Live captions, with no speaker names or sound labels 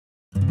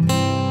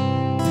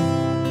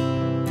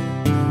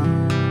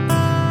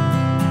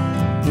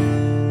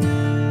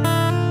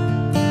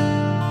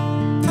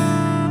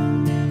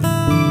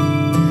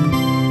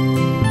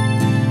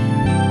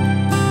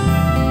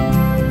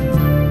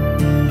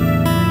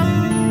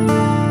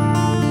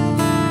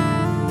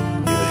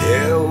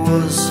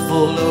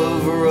full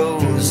of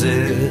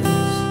roses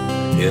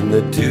in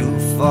the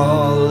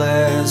dewfall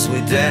as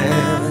we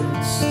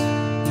danced,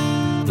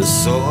 the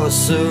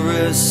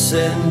sorceress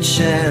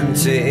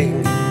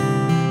enchanting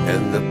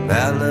and the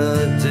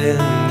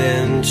paladin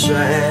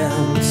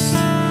entranced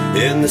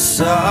in the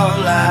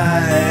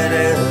starlight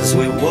as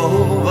we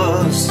wove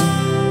us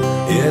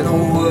in a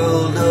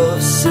world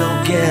of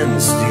silk and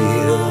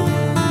steel,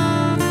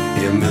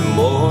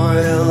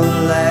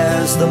 immemorial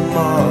as the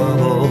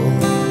marble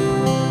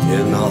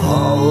in the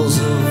halls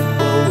of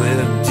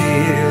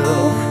Boabdil.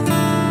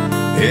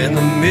 And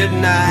the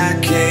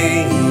midnight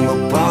came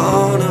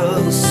upon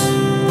us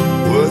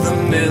with a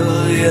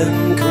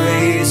million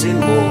crazy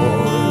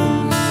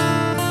morns.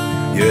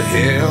 Your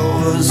hair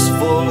was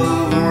full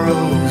of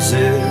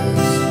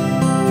roses,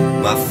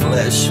 my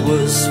flesh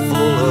was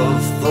full of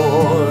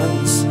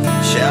thorns.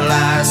 Shall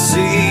I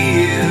see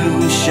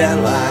you?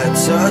 Shall I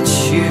touch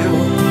you?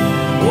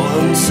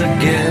 Once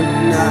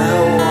again I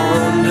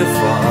wander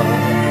far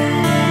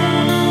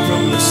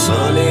from the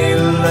sunny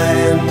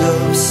land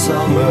of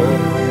summer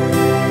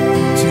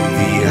to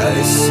the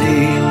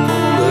icy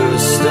polar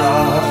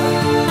star.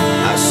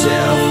 I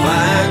shall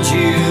find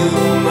you,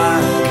 my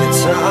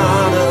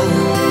Gitana,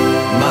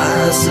 my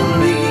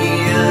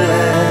Celia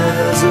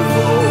as of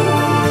old,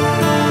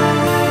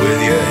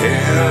 with your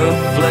hair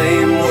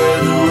aflame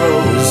with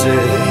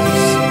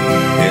roses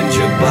and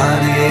your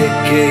body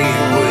gay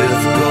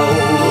with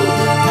gold,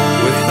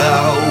 with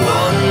our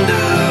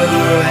wonder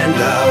and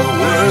our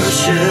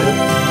worship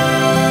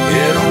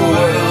in a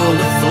world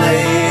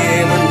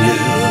aflame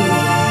anew.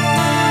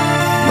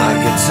 My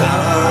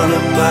Gitana,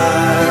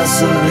 my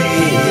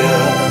Celia,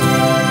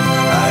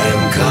 I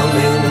am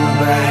coming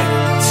back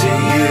to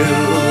you.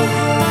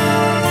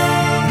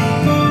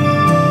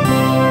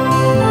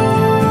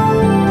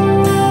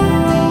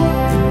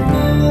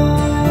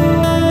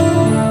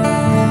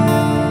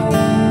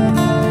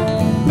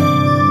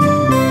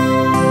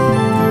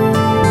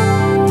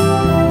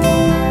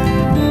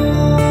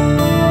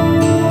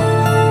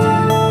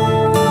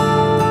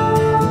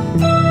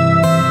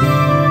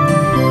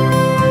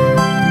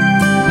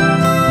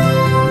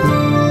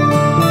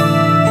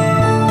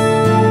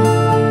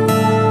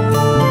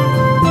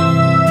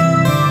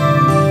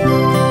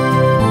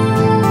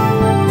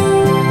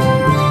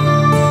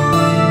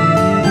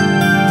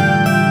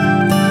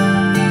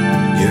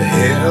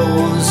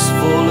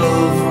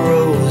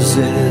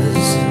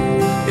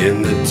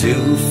 In the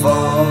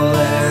dewfall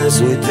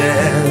as we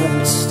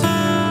danced,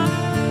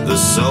 the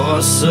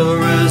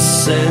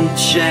sorceress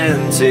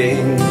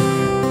enchanting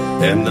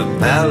and the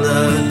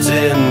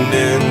paladin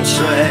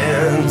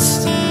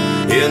entranced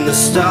in the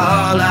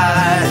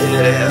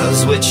starlight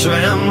as we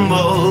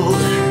trembled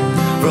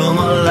from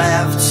a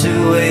laugh to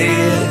a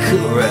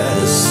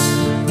caress.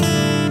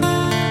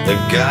 The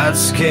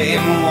gods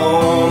came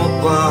warm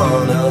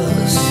upon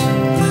us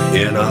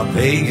in our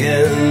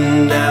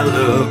pagan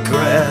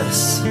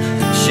allegress.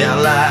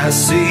 Shall I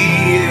see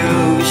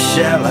you?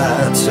 Shall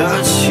I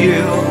touch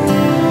you?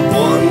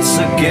 Once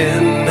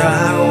again I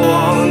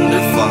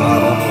wander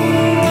far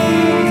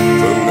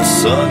from the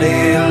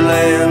sunny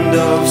land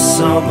of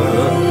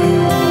summer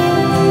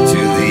to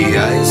the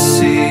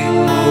icy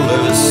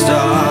polar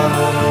star.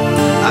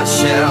 I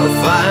shall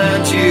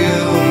find you,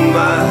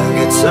 my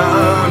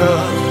Gitana,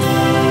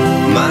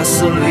 my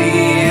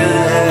Celia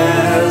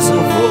as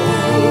of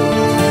old,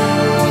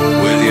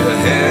 with your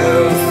hair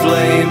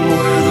aflame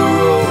with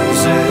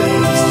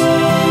roses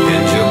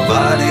and your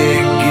body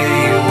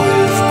gay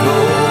with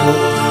gold,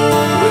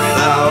 with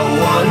our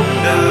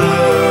wonder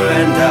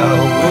and our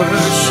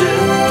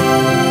worship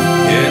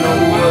in a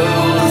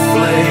world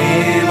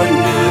aflame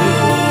anew.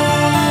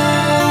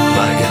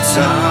 My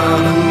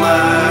Gitana,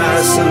 my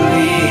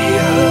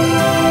Celia,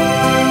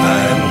 I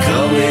am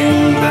coming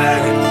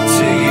back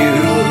to you.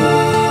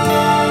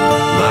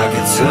 My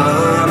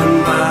Gitana,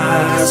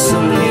 my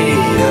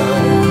Celia,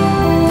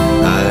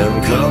 I am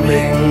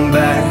coming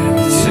back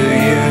to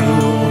you.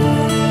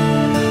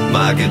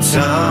 My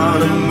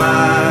Gitana,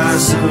 my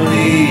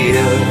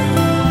Celia,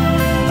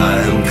 I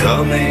am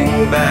coming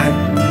back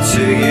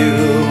to you.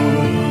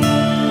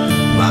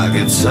 My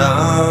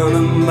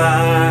Gitana,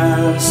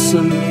 my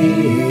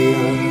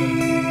Celia,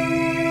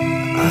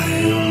 I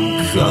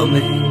am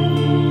coming